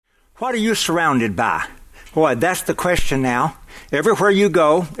What are you surrounded by? Boy, that's the question now. Everywhere you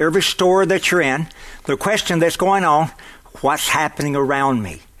go, every store that you're in, the question that's going on, what's happening around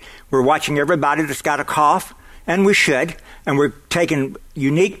me? We're watching everybody that's got a cough, and we should, and we're taking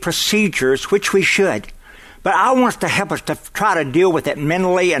unique procedures, which we should. But I want to help us to try to deal with it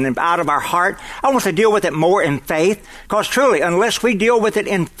mentally and out of our heart. I want to deal with it more in faith, because truly, unless we deal with it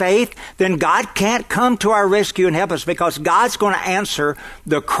in faith, then God can't come to our rescue and help us, because God's going to answer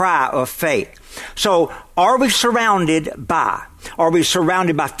the cry of faith. So, are we surrounded by? Are we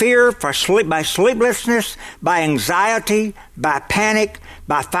surrounded by fear, by sleeplessness, by anxiety, by panic,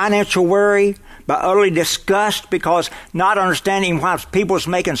 by financial worry, by utterly disgust because not understanding why people's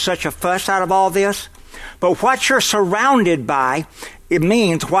making such a fuss out of all this? But what you're surrounded by, it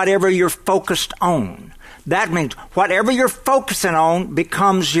means whatever you're focused on. That means whatever you're focusing on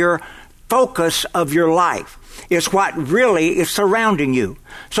becomes your focus of your life. It's what really is surrounding you.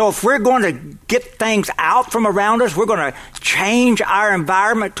 So if we're going to get things out from around us, we're going to change our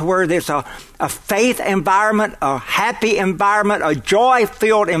environment to where there's a faith environment, a happy environment, a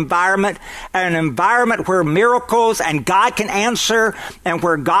joy-filled environment, an environment where miracles and God can answer and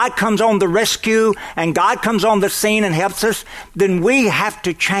where God comes on the rescue and God comes on the scene and helps us, then we have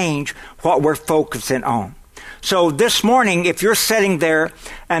to change what we're focusing on. So this morning, if you're sitting there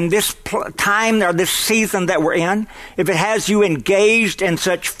and this time or this season that we're in, if it has you engaged in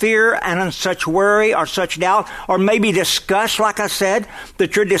such fear and in such worry or such doubt, or maybe disgust, like I said,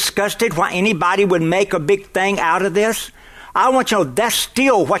 that you're disgusted why anybody would make a big thing out of this, I want you to know that's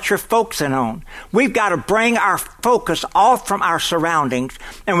still what you're focusing on. We've got to bring our focus off from our surroundings,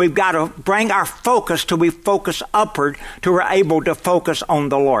 and we've got to bring our focus till we focus upward, till we're able to focus on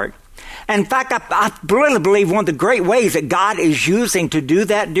the Lord. In fact, I really believe one of the great ways that God is using to do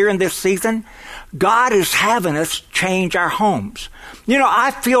that during this season, God is having us change our homes. You know,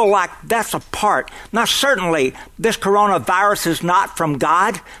 I feel like that's a part. Now, certainly, this coronavirus is not from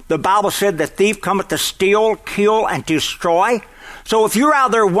God. The Bible said the thief cometh to steal, kill, and destroy. So if you're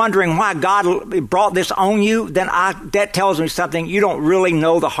out there wondering why God brought this on you, then that tells me something. You don't really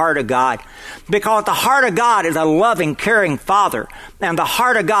know the heart of God. Because the heart of God is a loving, caring Father. And the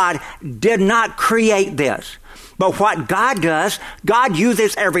heart of God did not create this. But what God does, God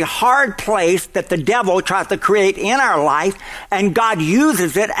uses every hard place that the devil tries to create in our life, and God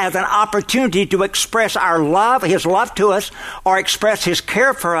uses it as an opportunity to express our love, His love to us, or express His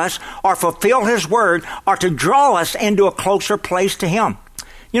care for us, or fulfill His word, or to draw us into a closer place to Him.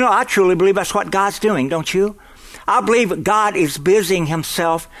 You know, I truly believe that's what God's doing, don't you? I believe God is busying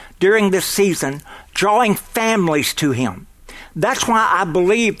Himself during this season, drawing families to Him. That's why I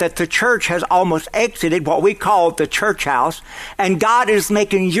believe that the church has almost exited what we call the church house, and God is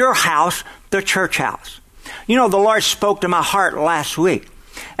making your house the church house. You know, the Lord spoke to my heart last week,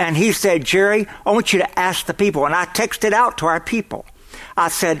 and He said, Jerry, I want you to ask the people, and I texted out to our people. I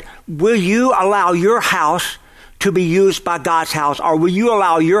said, will you allow your house to be used by God's house, or will you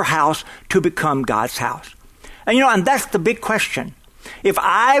allow your house to become God's house? And you know, and that's the big question. If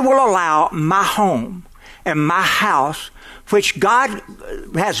I will allow my home and my house, which God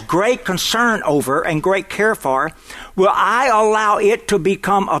has great concern over and great care for, will I allow it to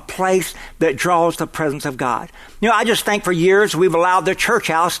become a place that draws the presence of God? You know, I just think for years we've allowed the church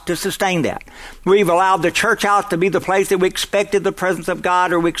house to sustain that. We've allowed the church house to be the place that we expected the presence of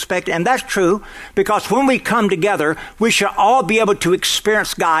God, or we expected, and that's true, because when we come together, we should all be able to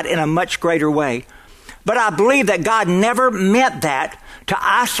experience God in a much greater way. But I believe that God never meant that to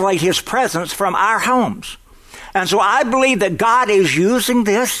isolate His presence from our homes. And so I believe that God is using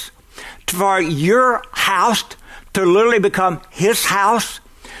this for your house to literally become His house,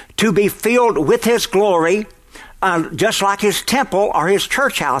 to be filled with His glory, just like His temple or His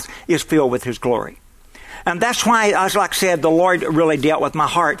church house is filled with His glory. And that's why, as like I said, the Lord really dealt with my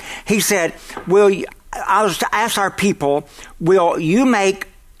heart. He said, I was to ask our people, will you make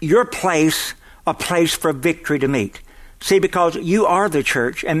your place a place for victory to meet? See, because you are the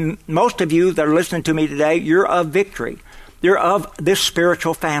church, and most of you that are listening to me today, you're of victory. You're of this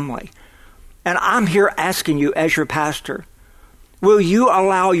spiritual family. And I'm here asking you as your pastor, will you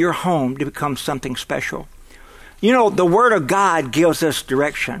allow your home to become something special? You know, the Word of God gives us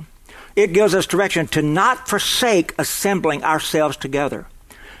direction. It gives us direction to not forsake assembling ourselves together.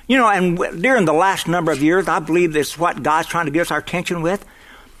 You know, and during the last number of years, I believe this is what God's trying to get us our attention with.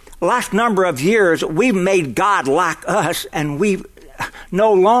 Last number of years, we've made God like us, and we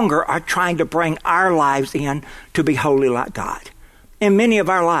no longer are trying to bring our lives in to be holy like God in many of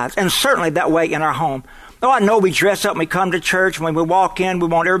our lives, and certainly that way in our home. Oh, I know we dress up and we come to church, and when we walk in, we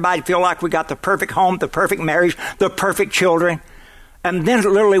want everybody to feel like we got the perfect home, the perfect marriage, the perfect children. And then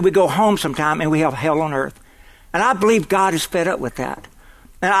literally we go home sometime and we have hell on earth. And I believe God is fed up with that.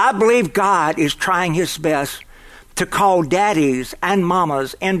 And I believe God is trying his best to call daddies and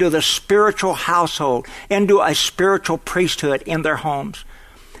mamas into the spiritual household, into a spiritual priesthood in their homes.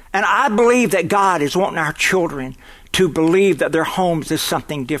 And I believe that God is wanting our children to believe that their homes is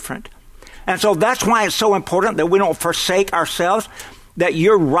something different. And so that's why it's so important that we don't forsake ourselves, that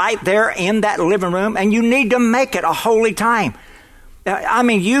you're right there in that living room, and you need to make it a holy time. I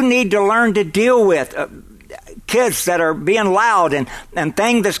mean, you need to learn to deal with kids that are being loud and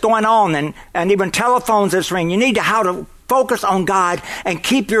things that's going on and even telephones that's ringing. You need to how to focus on God and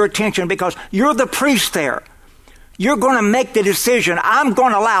keep your attention, because you're the priest there. You're going to make the decision. I'm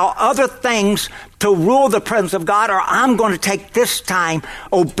going to allow other things to rule the presence of God, or I'm going to take this time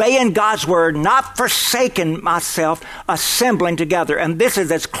obeying God's word, not forsaking myself, assembling together. And this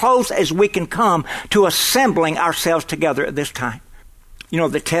is as close as we can come to assembling ourselves together at this time. You know,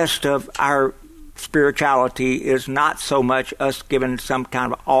 the test of our spirituality is not so much us giving some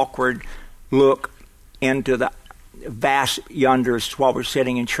kind of awkward look into the vast yonders while we're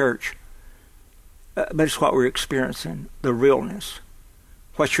sitting in church. But it's what we're experiencing, the realness.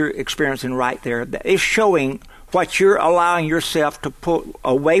 What you're experiencing right there. It's showing what you're allowing yourself to pull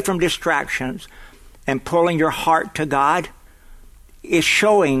away from distractions and pulling your heart to God. Is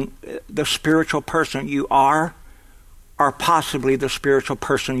showing the spiritual person you are, or possibly the spiritual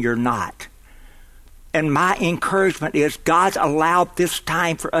person you're not. And my encouragement is God's allowed this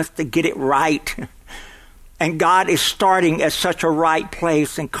time for us to get it right. And God is starting at such a right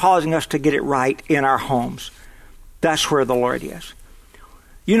place and causing us to get it right in our homes. That's where the Lord is.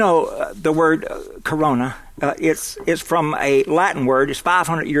 You know, the word corona, it's from a Latin word. It's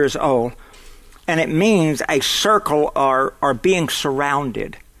 500 years old. And it means a circle or being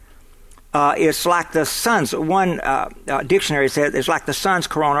surrounded. It's like the sun's, one dictionary says it's like the sun's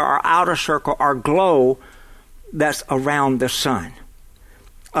corona, or outer circle, or glow that's around the sun.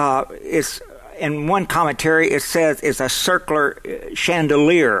 It's in one commentary, it says it's a circular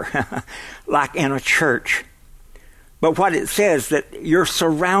chandelier, like in a church. But what it says, that you're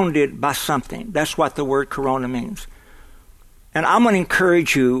surrounded by something. That's what the word corona means. And I'm going to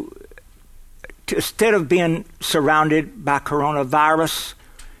encourage you to, instead of being surrounded by coronavirus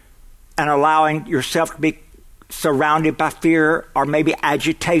and allowing yourself to be surrounded by fear, or maybe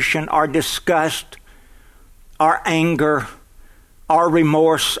agitation, or disgust, or anger, or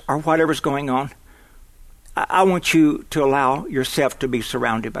remorse, or whatever's going on, I want you to allow yourself to be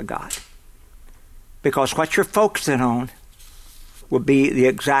surrounded by God. Because what you're focusing on will be the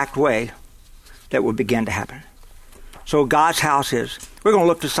exact way that will begin to happen. So God's house is, we're going to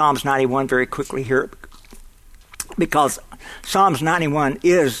look to Psalms 91 very quickly here, because Psalms 91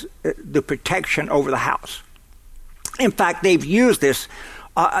 is the protection over the house. In fact, they've used this.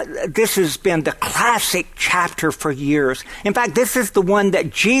 This has been the classic chapter for years. In fact, this is the one that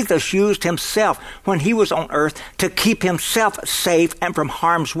Jesus used himself when he was on earth to keep himself safe and from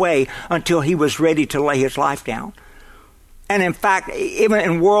harm's way until he was ready to lay his life down. And in fact, even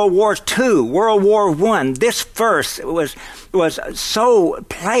in World War II, World War I, this verse was so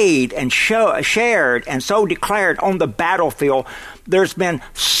played and shared and so declared on the battlefield. There's been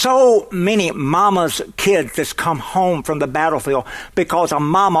so many mama's kids that's come home from the battlefield because a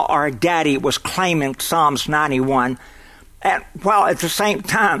mama or a daddy was claiming Psalms 91. And while at the same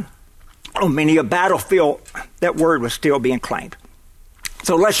time, on many a battlefield, that word was still being claimed.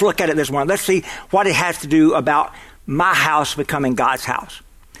 So let's look at it this morning. Let's see what it has to do about my house becoming God's house.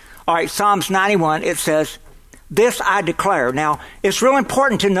 All right, Psalms 91, it says, "This I declare." Now, it's real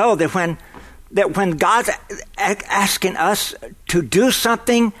important to know that when God's asking us to do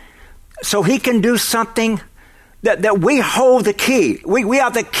something so he can do something, that we hold the key. We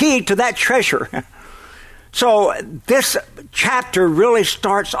have the key to that treasure. So this chapter really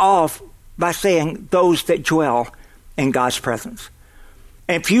starts off by saying those that dwell in God's presence.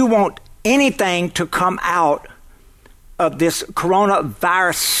 And if you want anything to come out of this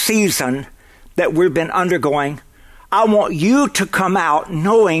coronavirus season that we've been undergoing, I want you to come out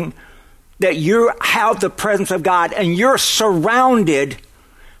knowing that you have the presence of God and you're surrounded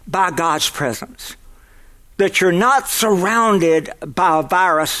by God's presence. That you're not surrounded by a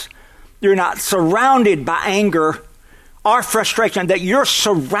virus, you're not surrounded by anger or frustration, that you're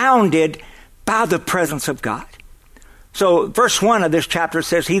surrounded by the presence of God. So verse 1 of this chapter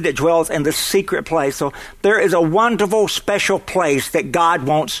says, "He that dwells in the secret place." So there is a wonderful, special place that God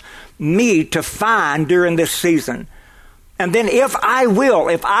wants me to find during this season. And then if I will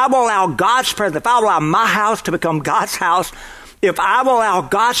allow God's presence, if I will allow my house to become God's house, if I will allow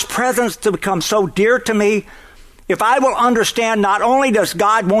God's presence to become so dear to me, if I will understand not only does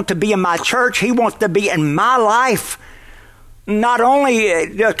God want to be in my church, He wants to be in my life. Not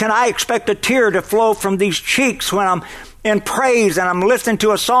only can I expect a tear to flow from these cheeks when I'm in praise and I'm listening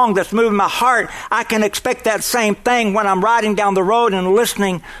to a song that's moving my heart, I can expect that same thing when I'm riding down the road and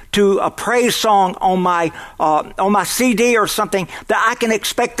listening to a praise song on my CD or something, that I can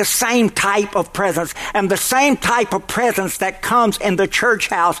expect the same type of presence and the same type of presence that comes in the church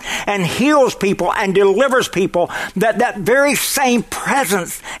house and heals people and delivers people, that very same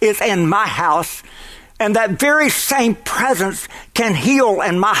presence is in my house. And that very same presence can heal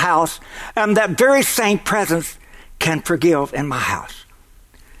in my house. And that very same presence can forgive in my house.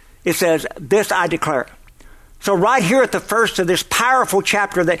 It says, this I declare. So right here at the first of this powerful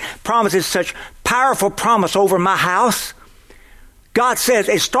chapter that promises such powerful promise over my house, God says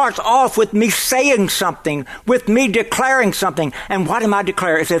it starts off with me saying something, with me declaring something. And what am I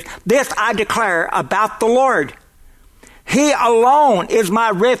declaring? It says, this I declare about the Lord. He alone is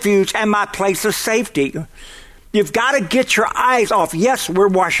my refuge and my place of safety. You've got to get your eyes off. Yes, we're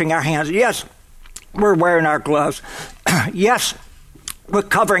washing our hands. Yes, we're wearing our gloves. Yes, we're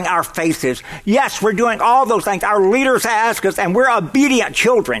covering our faces. Yes, we're doing all those things. Our leaders ask us, and we're obedient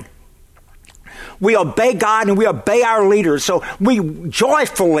children. We obey God and we obey our leaders. So we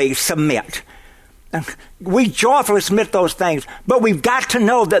joyfully submit. We joyfully submit those things, but we've got to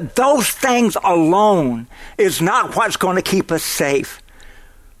know that those things alone is not what's going to keep us safe.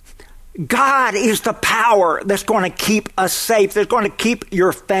 God is the power that's going to keep us safe, that's going to keep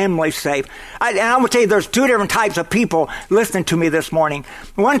your family safe. And I'm going to tell you, there's two different types of people listening to me this morning.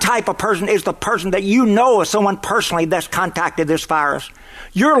 One type of person is the person that you know is someone personally that's contacted this virus.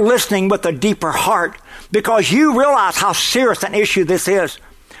 You're listening with a deeper heart because you realize how serious an issue this is.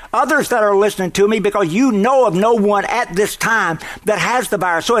 Others that are listening to me because you know of no one at this time that has the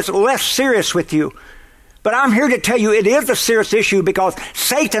virus, so it's less serious with you. But I'm here to tell you it is a serious issue because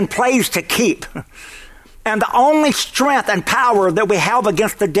Satan plays to keep. And the only strength and power that we have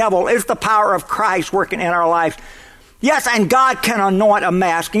against the devil is the power of Christ working in our lives. Yes, and God can anoint a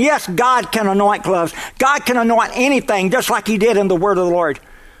mask. Yes, God can anoint gloves. God can anoint anything just like He did in the Word of the Lord.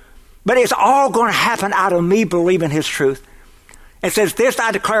 But it's all going to happen out of me believing His truth. It says, this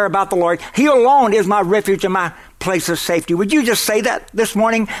I declare about the Lord. He alone is my refuge and my place of safety. Would you just say that this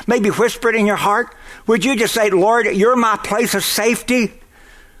morning? Maybe whisper it in your heart. Would you just say, Lord, you're my place of safety?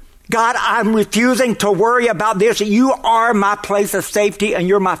 God, I'm refusing to worry about this. You are my place of safety and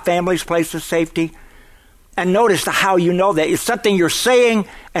you're my family's place of safety. And notice how you know that. It's something you're saying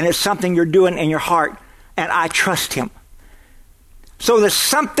and it's something you're doing in your heart. And I trust Him. So there's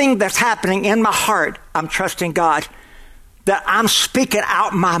something that's happening in my heart. I'm trusting God. That I'm speaking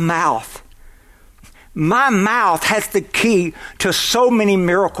out my mouth. My mouth has the key to so many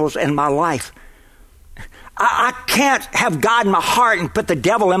miracles in my life. I can't have God in my heart and put the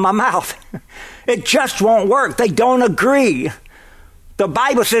devil in my mouth. It just won't work. They don't agree. The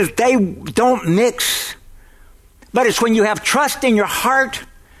Bible says they don't mix. But it's when you have trust in your heart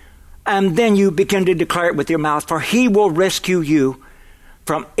and then you begin to declare it with your mouth. For He will rescue you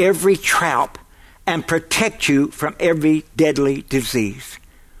from every trap and protect you from every deadly disease.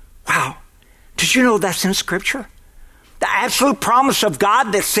 Wow. Did you know that's in Scripture? The absolute promise of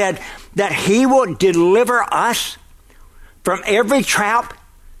God that said that He will deliver us from every trap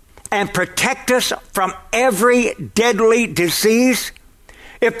and protect us from every deadly disease.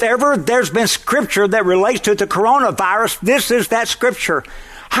 If ever there's been Scripture that relates to the coronavirus, this is that Scripture.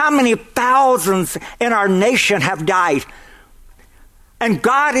 How many thousands in our nation have died? And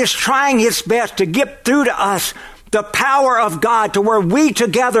God is trying His best to get through to us the power of God to where we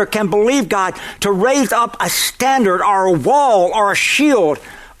together can believe God to raise up a standard or a wall or a shield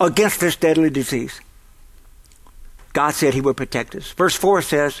against this deadly disease. God said He would protect us. Verse 4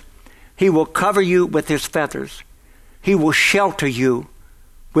 says, He will cover you with His feathers. He will shelter you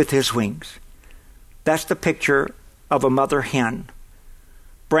with His wings. That's the picture of a mother hen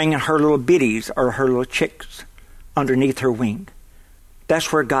bringing her little bitties or her little chicks underneath her wing.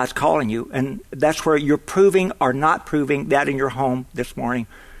 That's where God's calling you. And that's where you're proving or not proving that in your home this morning.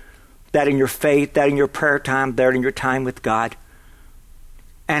 That in your faith, that in your prayer time, that in your time with God.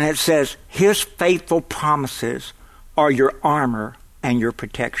 And it says, His faithful promises are your armor and your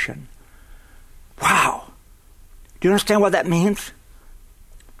protection. Wow. Do you understand what that means?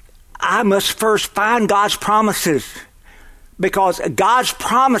 I must first find God's promises. Because God's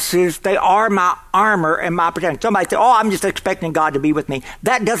promises, they are my armor and my protection. Somebody say, I'm just expecting God to be with me.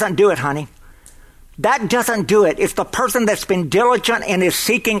 That doesn't do it, honey. That doesn't do it. It's the person that's been diligent in his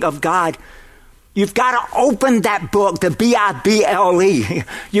seeking of God. You've got to open that book, the Bible.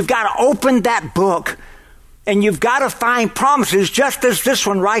 You've got to open that book And you've got to find promises just as this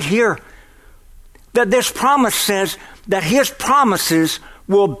one right here. That this promise says that his promises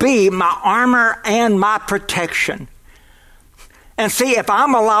will be my armor and my protection. And see, if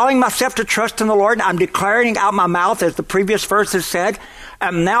I'm allowing myself to trust in the Lord, I'm declaring out my mouth, as the previous verse has said,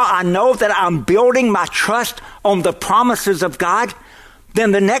 and now I know that I'm building my trust on the promises of God,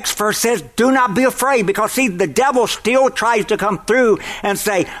 then the next verse says, do not be afraid. Because see, the devil still tries to come through and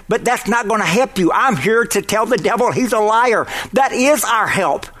say, but that's not going to help you. I'm here to tell the devil he's a liar. That is our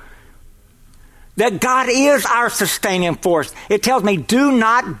help. That God is our sustaining force. It tells me, do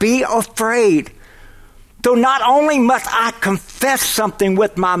not be afraid. So not only must I confess something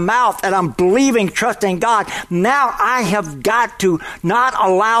with my mouth and I'm believing, trusting God, now I have got to not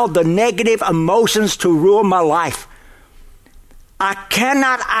allow the negative emotions to rule my life. I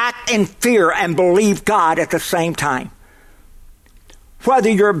cannot act in fear and believe God at the same time. Whether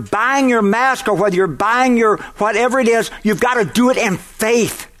you're buying your mask or whether you're buying your whatever it is, you've got to do it in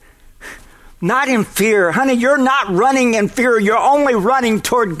faith. Not in fear. Honey, you're not running in fear. You're only running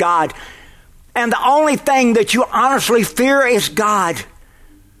toward God. And the only thing that you honestly fear is God.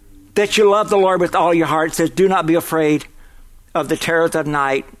 That you love the Lord with all your heart. It says, do not be afraid of the terrors of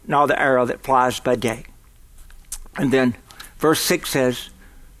night, nor the arrow that flies by day. And then verse 6 says,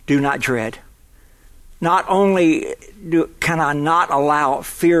 do not dread. Not only can I not allow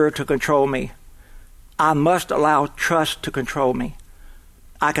fear to control me, I must allow trust to control me.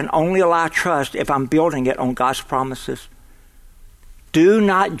 I can only allow trust if I'm building it on God's promises. Do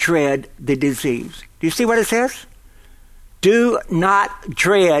not dread the disease. Do you see what it says? Do not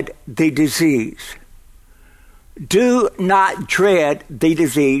dread the disease. Do not dread the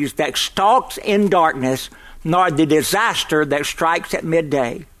disease that stalks in darkness, nor the disaster that strikes at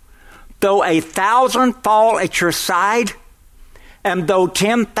midday. Though 1,000 fall at your side, and though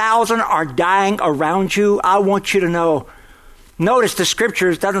 10,000 are dying around you, I want you to know, notice the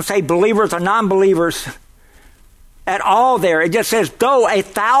scriptures doesn't say believers or non-believers at all there. It just says, though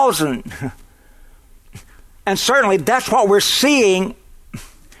 1,000. And certainly that's what we're seeing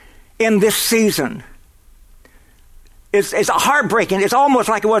in this season. It's heartbreaking. It's almost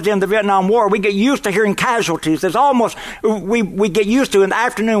like it was in the Vietnam War. We get used to hearing casualties. It's almost, we get used to in the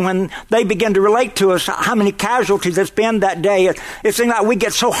afternoon when they begin to relate to us how many casualties it's been that day. It seems like we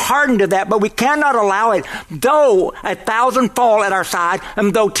get so hardened to that, but we cannot allow it. Though 1,000 fall at our side,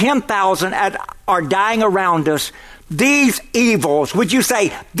 and though 10,000 are dying around us, these evils, would you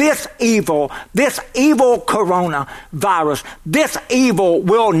say, this evil coronavirus, this evil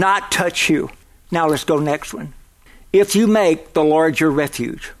will not touch you. Now let's go next one. If you make the Lord your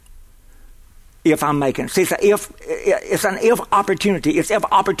refuge, if I'm making, see, it's an if opportunity. It's if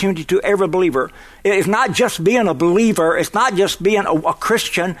opportunity to every believer. It's not just being a believer. It's not just being a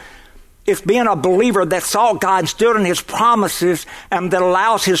Christian. It's being a believer that sought God and stood in his promises and that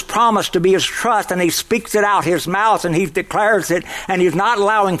allows his promise to be his trust, and he speaks it out his mouth and he declares it, and he's not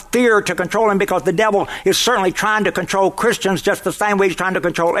allowing fear to control him, because the devil is certainly trying to control Christians just the same way he's trying to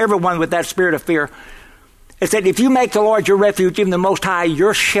control everyone with that spirit of fear. It said, if you make the Lord your refuge, even the Most High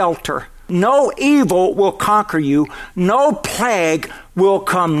your shelter, no evil will conquer you, no plague will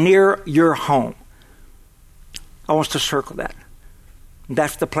come near your home. I want us to circle that.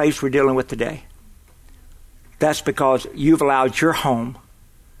 That's the place we're dealing with today. That's because you've allowed your home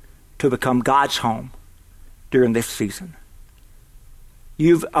to become God's home during this season.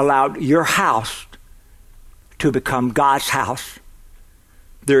 You've allowed your house to become God's house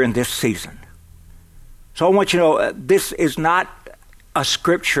during this season. So I want you to know, this is not a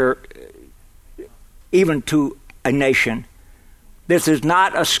scripture even to a nation. This is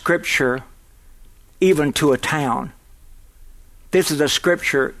not a scripture even to a town. This is a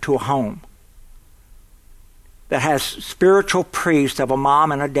scripture to a home that has spiritual priests of a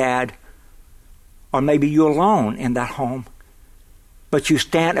mom and a dad, or maybe you alone in that home, but you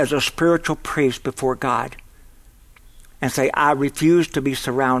stand as a spiritual priest before God and say, I refuse to be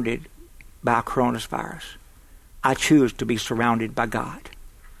surrounded by a coronavirus. I choose to be surrounded by God.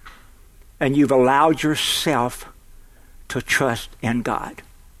 And you've allowed yourself to trust in God.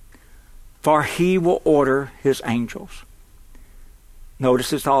 For he will order his angels.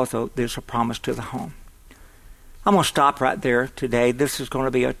 Notice this also, there's a promise to the home. I'm going to stop right there today. This is going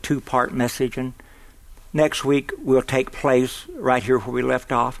to be a 2-part message, and next week we'll take place right here where we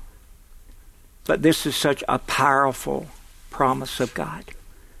left off. But this is such a powerful promise of God.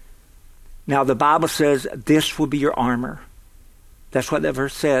 Now the Bible says this will be your armor. That's what that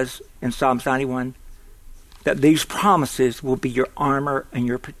verse says in Psalms 91. That these promises will be your armor and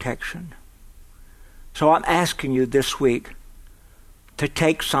your protection. So I'm asking you this week to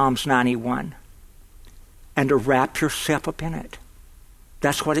take Psalms 91 and to wrap yourself up in it.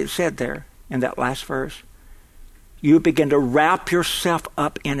 That's what it said there in that last verse. You begin to wrap yourself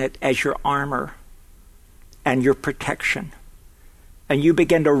up in it as your armor and your protection. And you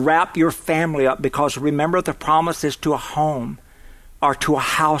begin to wrap your family up, because remember, the promise is to a home or to a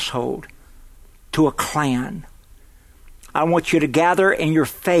household, to a clan. I want you to gather in your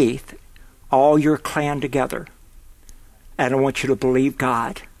faith all your clan together. And I want you to believe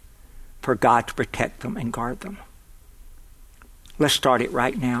God for God to protect them and guard them. Let's start it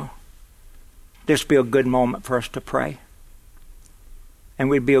right now. This would be a good moment for us to pray. And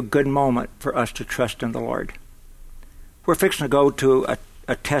it would be a good moment for us to trust in the Lord. We're fixing to go to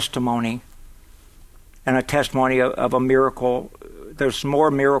a testimony, and a testimony of a miracle. There's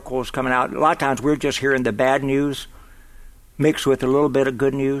more miracles coming out. A lot of times we're just hearing the bad news mixed with a little bit of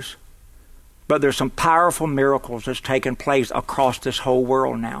good news. But there's some powerful miracles that's taking place across this whole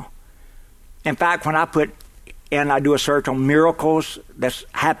world now. In fact, when I do a search on miracles that's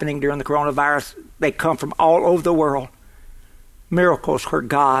happening during the coronavirus, they come from all over the world. Miracles where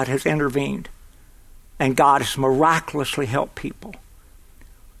God has intervened and God has miraculously helped people.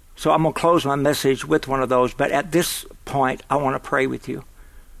 So I'm going to close my message with one of those, but at this point, I want to pray with you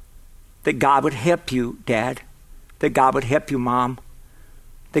that God would help you, Dad, that God would help you, Mom,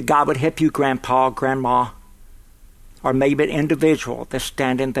 that God would help you, Grandpa, Grandma, or maybe an individual that's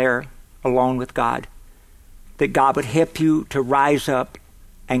standing there alone with God, that God would help you to rise up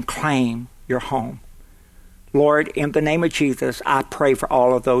and claim your home. Lord, in the name of Jesus, I pray for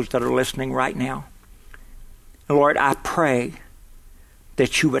all of those that are listening right now. Lord, I pray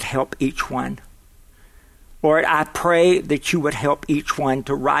that you would help each one. Lord, I pray that you would help each one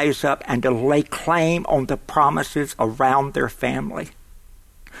to rise up and to lay claim on the promises around their family.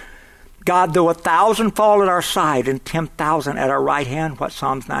 God, though 1,000 fall at our side and 10,000 at our right hand, what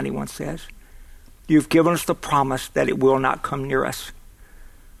Psalms 91 says, you've given us the promise that it will not come near us.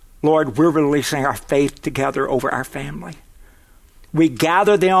 Lord, we're releasing our faith together over our family. We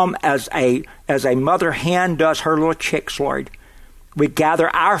gather them as a mother hen does her little chicks, Lord. We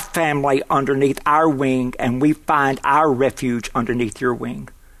gather our family underneath our wing, and we find our refuge underneath your wing.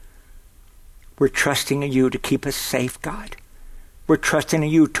 We're trusting in you to keep us safe, God. We're trusting in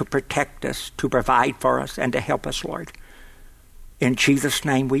you to protect us, to provide for us, and to help us, Lord. In Jesus'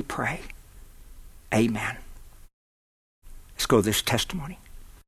 name we pray. Amen. Let's go to this testimony.